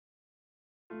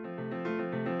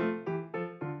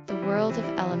world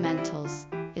of elementals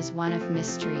is one of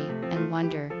mystery and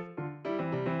wonder.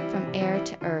 From air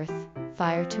to earth,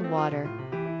 fire to water,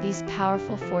 these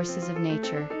powerful forces of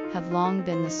nature have long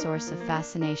been the source of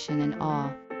fascination and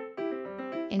awe.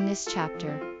 In this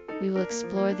chapter, we will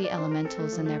explore the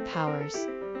elementals and their powers,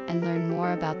 and learn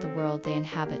more about the world they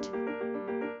inhabit.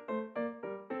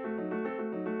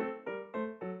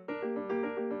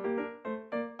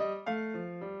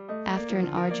 After an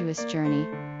arduous journey,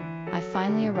 I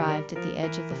finally arrived at the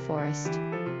edge of the forest.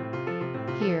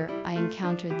 Here, I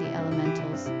encountered the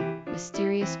elementals,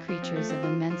 mysterious creatures of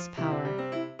immense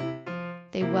power.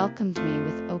 They welcomed me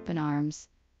with open arms,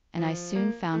 and I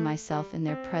soon found myself in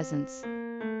their presence.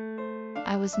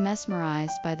 I was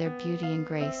mesmerized by their beauty and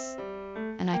grace,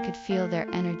 and I could feel their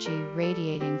energy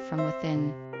radiating from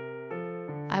within.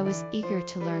 I was eager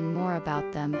to learn more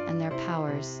about them and their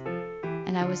powers,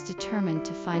 and I was determined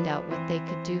to find out what they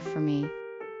could do for me.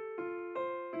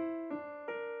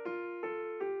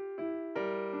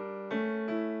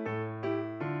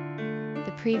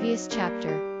 The previous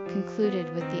chapter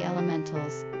concluded with the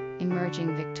elementals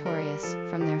emerging victorious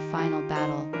from their final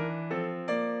battle.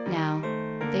 Now,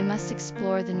 they must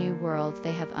explore the new world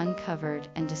they have uncovered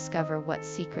and discover what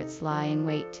secrets lie in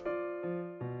wait.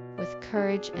 With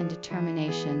courage and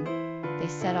determination, they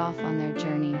set off on their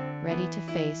journey, ready to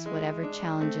face whatever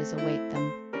challenges await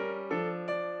them.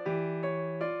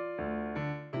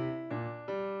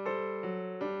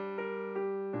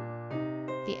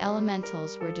 The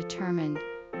elementals were determined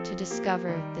to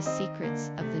discover the secrets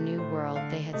of the new world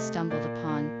they had stumbled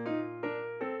upon.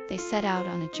 They set out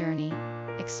on a journey,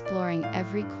 exploring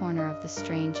every corner of the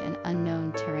strange and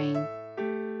unknown terrain.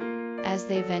 As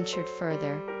they ventured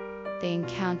further, they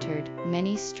encountered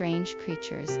many strange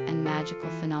creatures and magical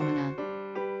phenomena.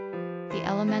 The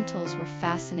elementals were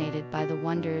fascinated by the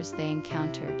wonders they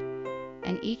encountered,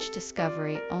 and each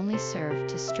discovery only served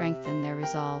to strengthen their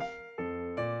resolve.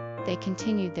 They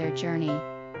continued their journey,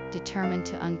 determined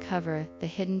to uncover the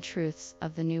hidden truths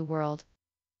of the new world.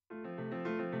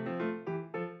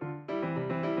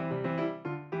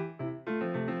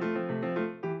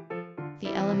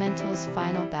 The elementals'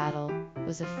 final battle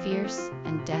was a fierce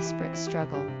and desperate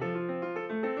struggle.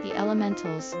 The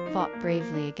elementals fought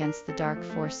bravely against the dark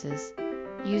forces,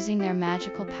 using their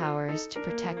magical powers to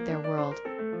protect their world.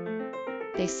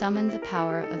 They summoned the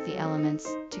power of the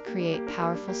elements to create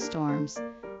powerful storms,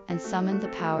 and summoned the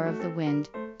power of the wind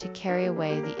to carry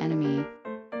away the enemy.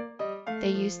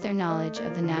 They used their knowledge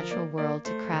of the natural world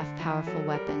to craft powerful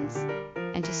weapons,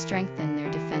 and to strengthen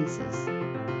their defenses.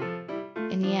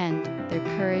 In the end, their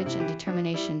courage and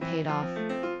determination paid off,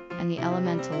 and the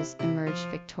elementals emerged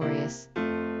victorious.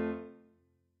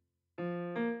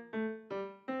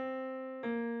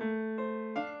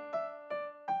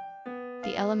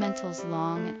 The elementals'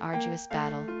 long and arduous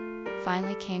battle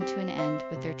finally came to an end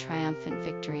with their triumphant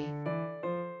victory.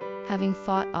 Having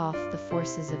fought off the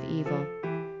forces of evil,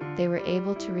 they were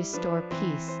able to restore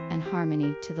peace and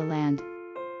harmony to the land.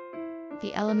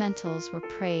 The elementals were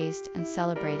praised and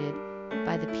celebrated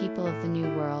by the people of the New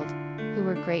World, who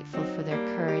were grateful for their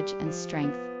courage and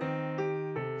strength.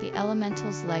 The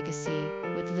elementals' legacy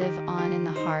would live on in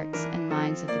the hearts and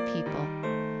minds of the people,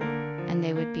 and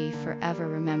they would be forever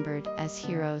remembered as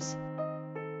heroes.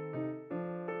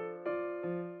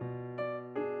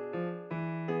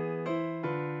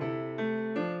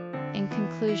 In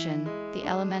conclusion, the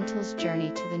elementals'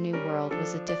 journey to the New World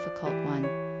was a difficult one,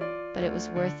 but it was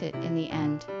worth it in the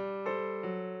end.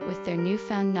 With their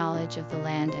newfound knowledge of the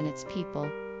land and its people,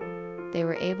 they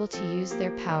were able to use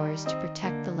their powers to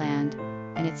protect the land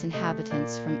and its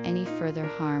inhabitants from any further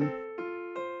harm.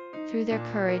 Through their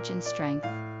courage and strength,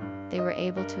 they were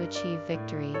able to achieve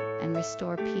victory and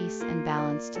restore peace and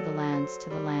balance to the lands, to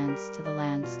the lands, to the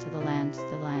lands, to the lands, to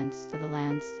the lands, to the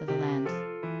lands, to the lands.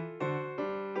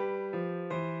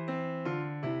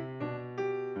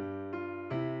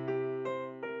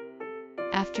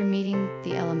 After meeting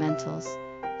the elementals,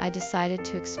 I decided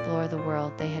to explore the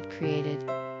world they had created.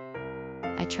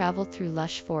 I traveled through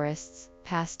lush forests,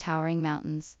 past towering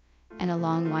mountains, and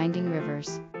along winding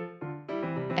rivers.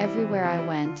 Everywhere I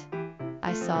went,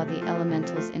 I saw the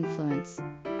elementals' influence,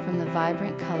 from the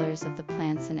vibrant colors of the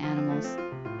plants and animals,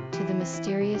 to the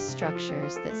mysterious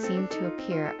structures that seemed to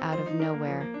appear out of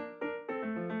nowhere.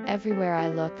 Everywhere I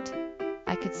looked,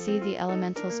 I could see the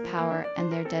elementals' power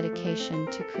and their dedication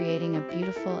to creating a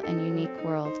beautiful and unique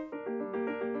world.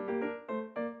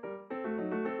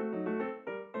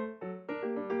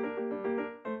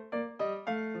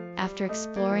 After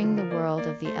exploring the world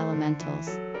of the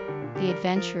elementals, the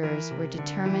adventurers were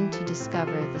determined to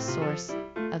discover the source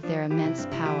of their immense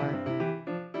power.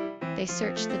 They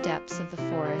searched the depths of the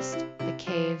forest, the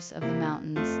caves of the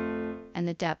mountains, and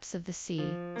the depths of the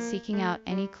sea, seeking out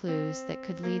any clues that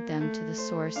could lead them to the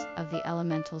source of the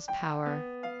elemental's power.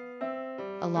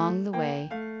 Along the way,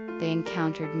 they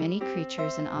encountered many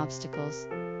creatures and obstacles,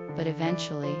 but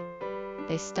eventually,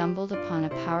 they stumbled upon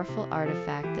a powerful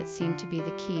artifact that seemed to be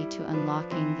the key to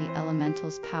unlocking the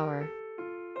elemental's power.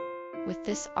 With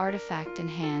this artifact in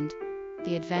hand,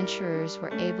 the adventurers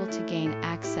were able to gain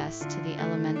access to the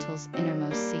elemental's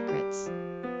innermost secrets,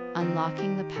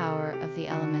 unlocking the power of the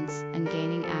elements and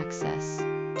gaining access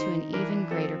to an even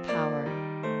greater power.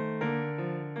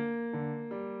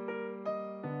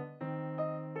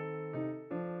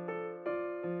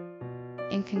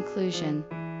 In conclusion,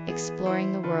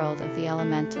 exploring the world of the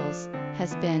elementals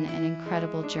has been an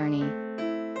incredible journey.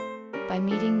 By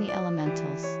meeting the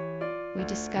elementals, we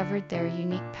discovered their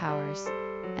unique powers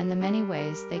and the many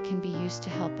ways they can be used to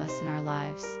help us in our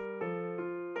lives.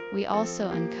 We also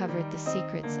uncovered the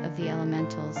secrets of the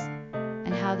elementals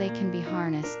and how they can be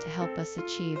harnessed to help us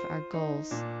achieve our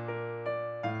goals.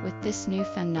 With this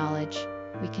newfound knowledge,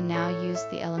 we can now use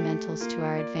the elementals to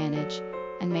our advantage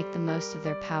and make the most of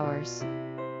their powers.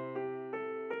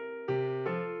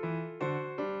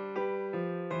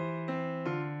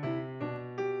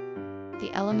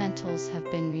 The elementals have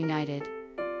been reunited,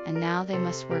 and now they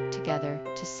must work together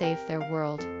to save their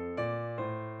world.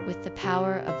 With the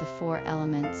power of the four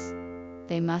elements,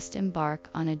 they must embark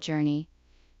on a journey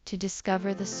to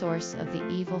discover the source of the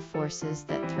evil forces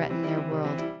that threaten their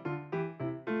world.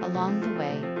 Along the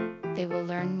way, they will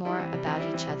learn more about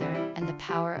each other and the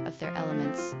power of their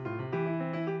elements.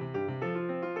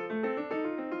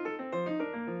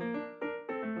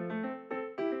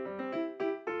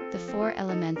 The four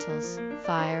elementals,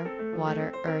 fire,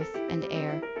 water, earth, and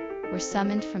air, were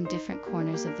summoned from different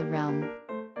corners of the realm.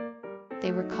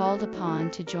 They were called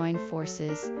upon to join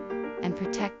forces and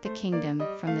protect the kingdom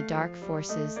from the dark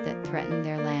forces that threatened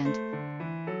their land.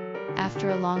 After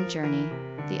a long journey,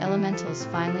 the elementals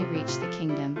finally reached the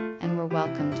kingdom and were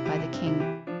welcomed by the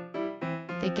king.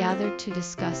 They gathered to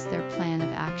discuss their plan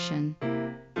of action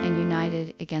and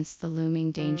united against the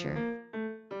looming danger.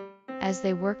 As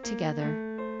they worked together,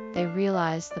 they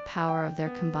realized the power of their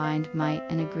combined might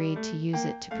and agreed to use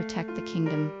it to protect the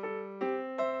kingdom.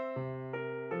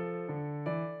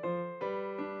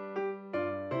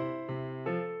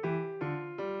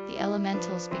 The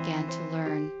elementals began to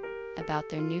learn about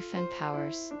their newfound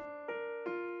powers.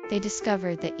 They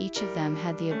discovered that each of them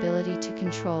had the ability to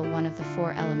control one of the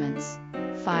four elements: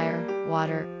 fire,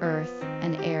 water, earth,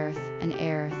 and earth, and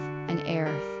earth, and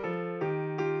earth.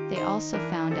 They also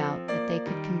found out that they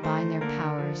could combine their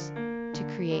powers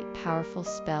to create powerful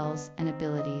spells and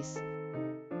abilities.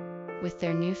 With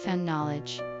their newfound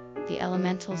knowledge, the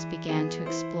elementals began to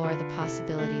explore the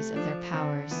possibilities of their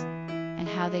powers and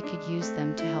how they could use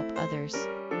them to help others.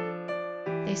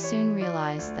 They soon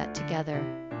realized that together,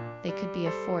 they could be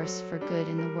a force for good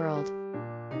in the world.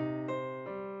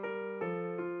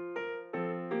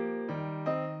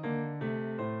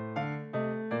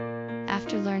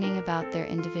 After learning about their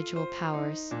individual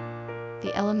powers,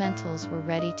 the elementals were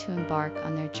ready to embark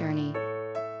on their journey.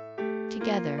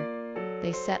 Together,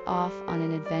 they set off on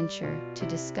an adventure to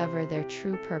discover their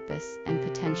true purpose and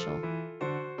potential.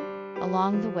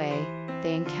 Along the way,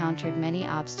 they encountered many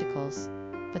obstacles,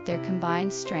 but their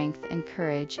combined strength and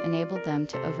courage enabled them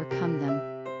to overcome them.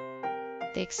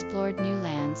 They explored new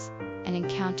lands and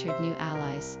encountered new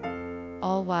allies,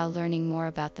 all while learning more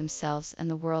about themselves and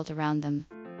the world around them.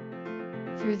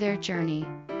 Through their journey,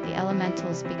 the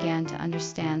elementals began to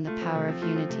understand the power of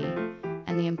unity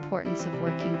and the importance of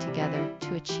working together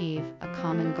to achieve a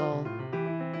common goal.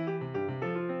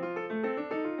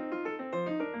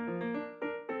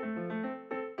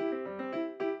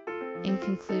 In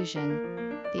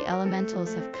conclusion, the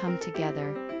elementals have come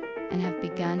together and have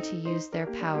begun to use their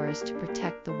powers to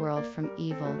protect the world from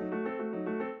evil.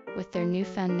 With their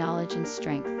newfound knowledge and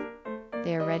strength,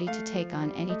 they are ready to take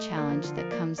on any challenge that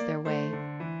comes their way.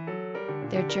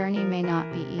 Their journey may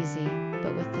not be easy,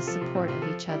 but with the support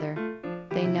of each other,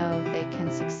 they know they can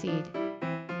succeed.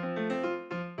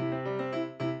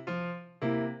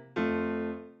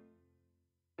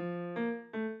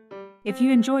 If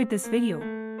you enjoyed this video,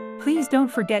 please don't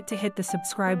forget to hit the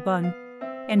subscribe button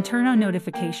and turn on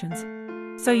notifications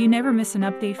so you never miss an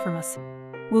update from us.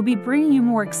 We'll be bringing you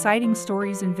more exciting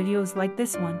stories and videos like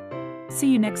this one. See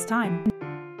you next time.